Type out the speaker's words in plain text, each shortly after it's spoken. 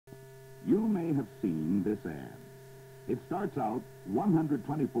have seen this ad. It starts out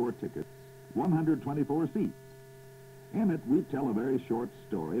 124 tickets, 124 seats. In it, we tell a very short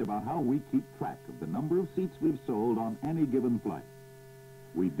story about how we keep track of the number of seats we've sold on any given flight.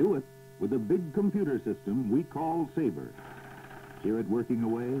 We do it with a big computer system we call Sabre. Hear it working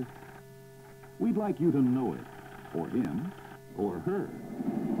away? We'd like you to know it, or him, or her.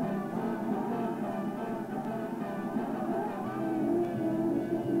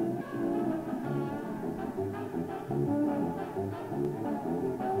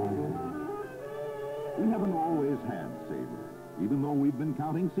 We haven't always had Sabre, even though we've been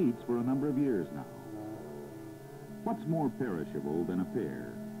counting seats for a number of years now. What's more perishable than a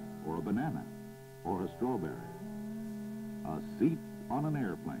pear, or a banana, or a strawberry? A seat on an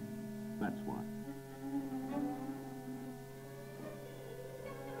airplane, that's what.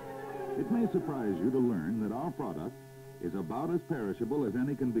 It may surprise you to learn that our product is about as perishable as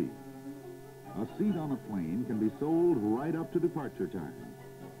any can be. A seat on a plane can be sold right up to departure time.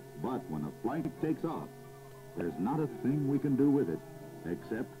 But when a flight takes off, there's not a thing we can do with it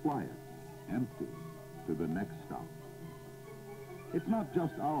except fly it, empty, to the next stop. It's not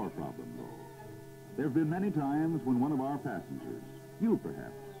just our problem, though. There have been many times when one of our passengers, you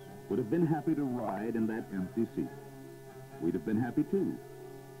perhaps, would have been happy to ride in that empty seat. We'd have been happy, too.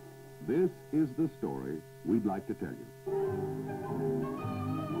 This is the story we'd like to tell you.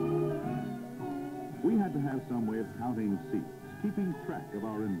 We had to have some way of counting seats, keeping track of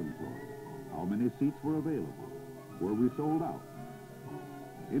our inventory. How many seats were available? Were we sold out?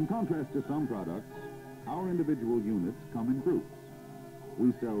 In contrast to some products, our individual units come in groups.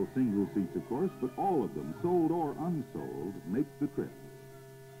 We sell single seats, of course, but all of them, sold or unsold, make the trip.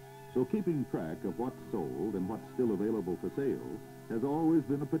 So keeping track of what's sold and what's still available for sale has always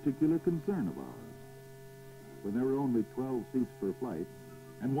been a particular concern of ours. When there were only 12 seats per flight,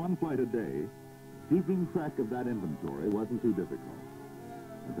 and one flight a day, keeping track of that inventory wasn't too difficult.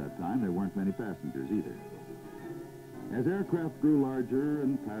 At that time, there weren't many passengers either. As aircraft grew larger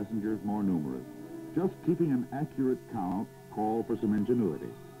and passengers more numerous, just keeping an accurate count called for some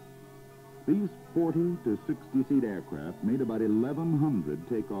ingenuity. These 40 to 60-seat aircraft made about 1,100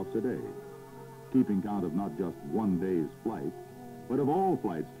 takeoffs a day, keeping count of not just one day's flight, but of all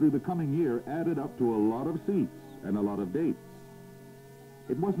flights through the coming year added up to a lot of seats and a lot of dates.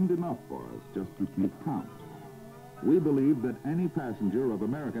 It wasn't enough for us just to keep count. We believed that any passenger of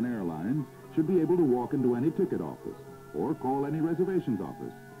American Airlines should be able to walk into any ticket office or call any reservations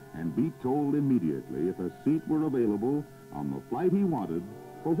office and be told immediately if a seat were available on the flight he wanted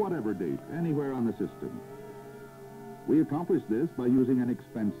for whatever date, anywhere on the system. We accomplished this by using an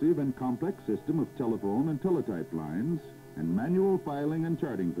expensive and complex system of telephone and teletype lines and manual filing and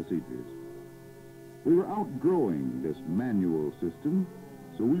charting procedures. We were outgrowing this manual system,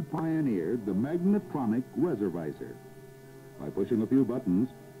 so we pioneered the magnetronic reservisor. By pushing a few buttons,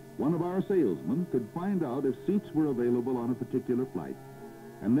 one of our salesmen could find out if seats were available on a particular flight,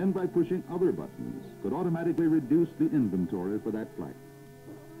 and then by pushing other buttons, could automatically reduce the inventory for that flight.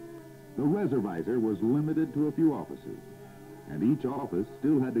 The reservisor was limited to a few offices, and each office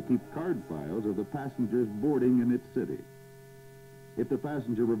still had to keep card files of the passengers boarding in its city. If the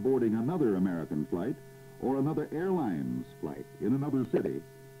passenger were boarding another American flight or another airline's flight in another city,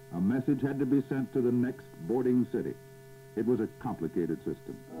 a message had to be sent to the next boarding city. It was a complicated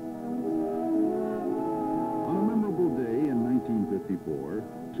system. On a memorable day in 1954,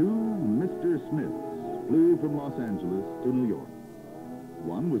 two Mr. Smiths flew from Los Angeles to New York.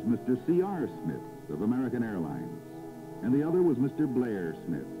 One was Mr. C.R. Smith of American Airlines, and the other was Mr. Blair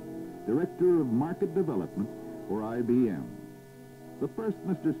Smith, Director of Market Development for IBM. The first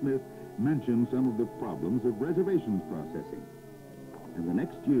Mr. Smith mentioned some of the problems of reservations processing. And the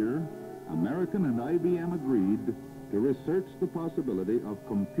next year, American and IBM agreed to research the possibility of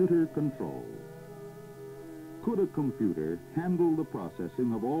computer control. Could a computer handle the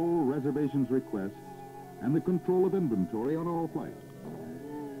processing of all reservations requests and the control of inventory on all flights?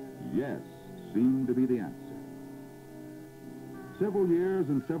 Yes, seemed to be the answer. Several years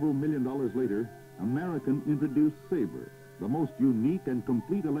and several $1 million later, American introduced Sabre, the most unique and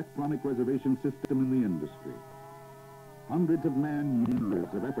complete electronic reservation system in the industry. Hundreds of man-years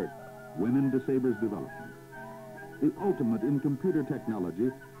of effort went into Sabre's development. The ultimate in computer technology,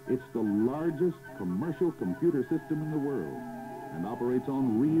 it's the largest commercial computer system in the world and operates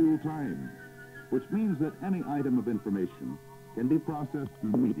on real time, which means that any item of information can be processed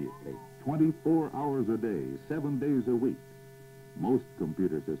immediately, 24 hours a day, 7 days a week. Most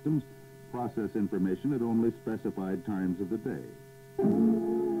computer systems process information at only specified times of the day.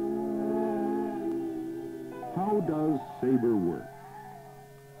 How does Sabre work?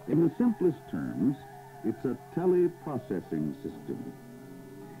 In the simplest terms, it's a teleprocessing system.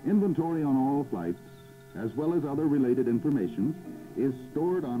 Inventory on all flights, as well as other related information, is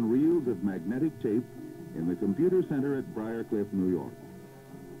stored on reels of magnetic tape in the computer center at Briarcliff, New York.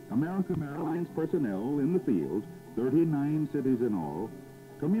 American Airlines personnel in the field, 39 cities in all,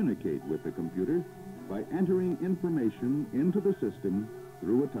 communicate with the computer by entering information into the system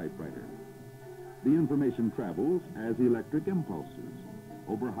through a typewriter. The information travels as electric impulses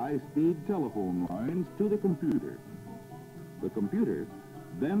over high-speed telephone lines to the computer. The computer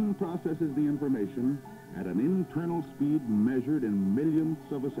then processes the information at an internal speed measured in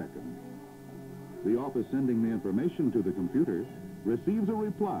millionths of a second. The office sending the information to the computer receives a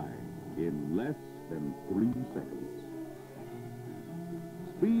reply in less than 3 seconds.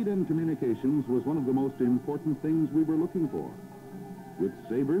 Speed in communications was one of the most important things we were looking for. With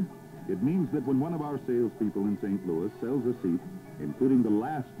Sabre, it means that when one of our salespeople in St. Louis sells a seat, including the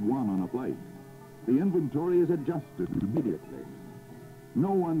last one on a flight, the inventory is adjusted immediately.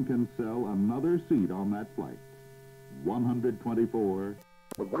 No one can sell another seat on that flight. 124,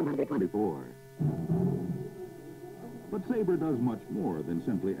 124. But Sabre does much more than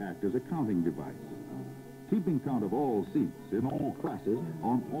simply act as a counting device. Keeping count of all seats in all classes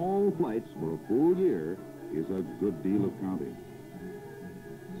on all flights for a full year is a good deal of counting.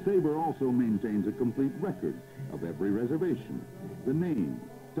 Sabre also maintains a complete record of every reservation, the name,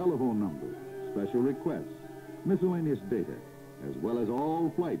 telephone number, special requests, miscellaneous data, as well as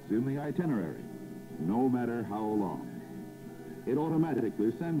all flights in the itinerary, no matter how long. It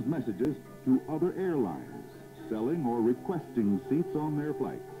automatically sends messages to other airlines selling or requesting seats on their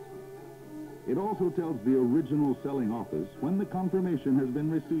flights. It also tells the original selling office when the confirmation has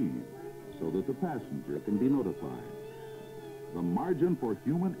been received so that the passenger can be notified. The margin for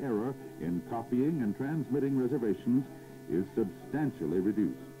human error in copying and transmitting reservations is substantially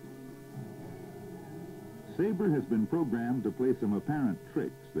reduced. Sabre has been programmed to play some apparent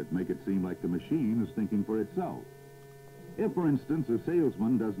tricks that make it seem like the machine is thinking for itself. If, for instance, a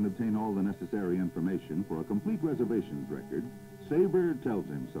salesman doesn't obtain all the necessary information for a complete reservations record, Sabre tells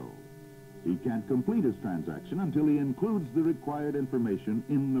him so. He can't complete his transaction until he includes the required information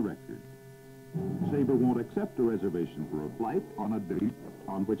in the record. Sabre won't accept a reservation for a flight on a date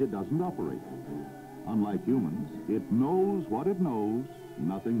on which it doesn't operate. Unlike humans, it knows what it knows,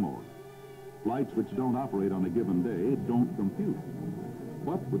 nothing more. Flights which don't operate on a given day don't compute.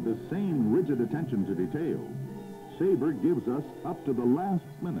 But with the same rigid attention to detail, Sabre gives us up to the last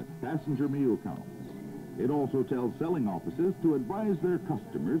minute passenger meal counts. It also tells selling offices to advise their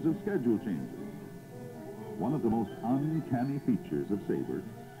customers of schedule changes. One of the most uncanny features of Sabre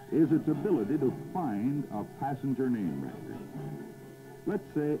is its ability to find a passenger name record. Let's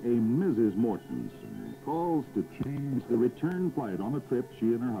say a Mrs. Mortensen calls to change the return flight on a trip she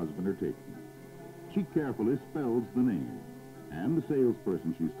and her husband are taking. She carefully spells the name, and the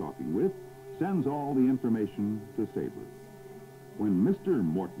salesperson she's talking with sends all the information to Sabre. When Mr.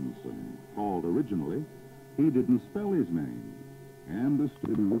 Mortensen called originally, he didn't spell his name, and the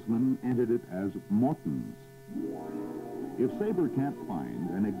salesman entered it as Mortens. If Sabre can't find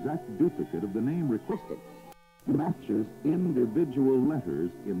an exact duplicate of the name requested, it matches individual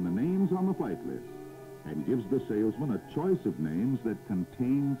letters in the names on the flight list and gives the salesman a choice of names that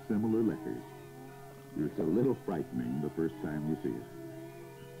contain similar letters. It's a little frightening the first time you see it.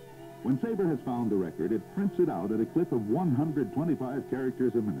 When Sabre has found the record, it prints it out at a clip of 125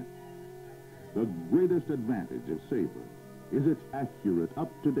 characters a minute. The greatest advantage of Sabre is its accurate,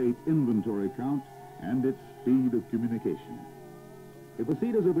 up-to-date inventory count and its speed of communication. If a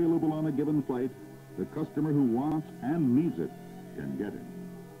seat is available on a given flight, the customer who wants and needs it can get it.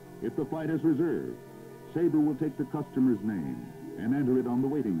 If the flight is reserved, Sabre will take the customer's name and enter it on the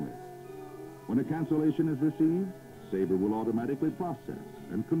waiting list. When a cancellation is received, Sabre will automatically process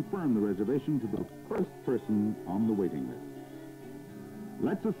and confirm the reservation to the first person on the waiting list.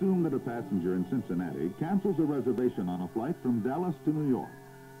 Let's assume that a passenger in Cincinnati cancels a reservation on a flight from Dallas to New York.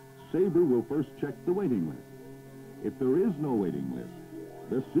 Sabre will first check the waiting list. If there is no waiting list,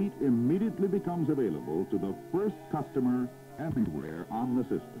 the seat immediately becomes available to the first customer anywhere on the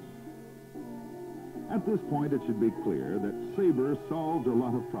system. At this point, it should be clear that Sabre solved a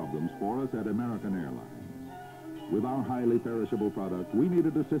lot of problems for us at American Airlines. With our highly perishable product, we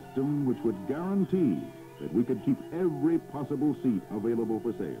needed a system which would guarantee that we could keep every possible seat available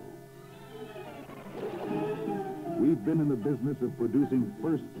for sale. We've been in the business of producing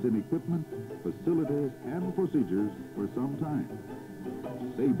firsts in equipment, facilities, and procedures for some time.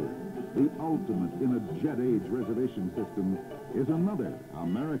 Sabre, the ultimate in a jet-age reservation system, is another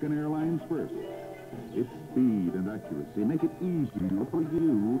American Airlines first. It's speed and accuracy make it easier for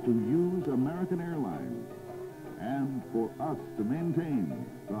you to use American Airlines and for us to maintain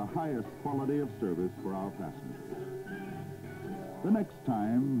the highest quality of service for our passengers. The next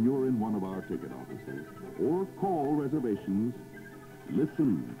time you're in one of our ticket offices or call reservations,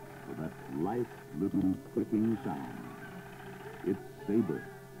 listen to that light little clicking sound. It's Sabre,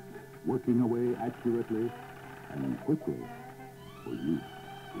 working away accurately and quickly for you.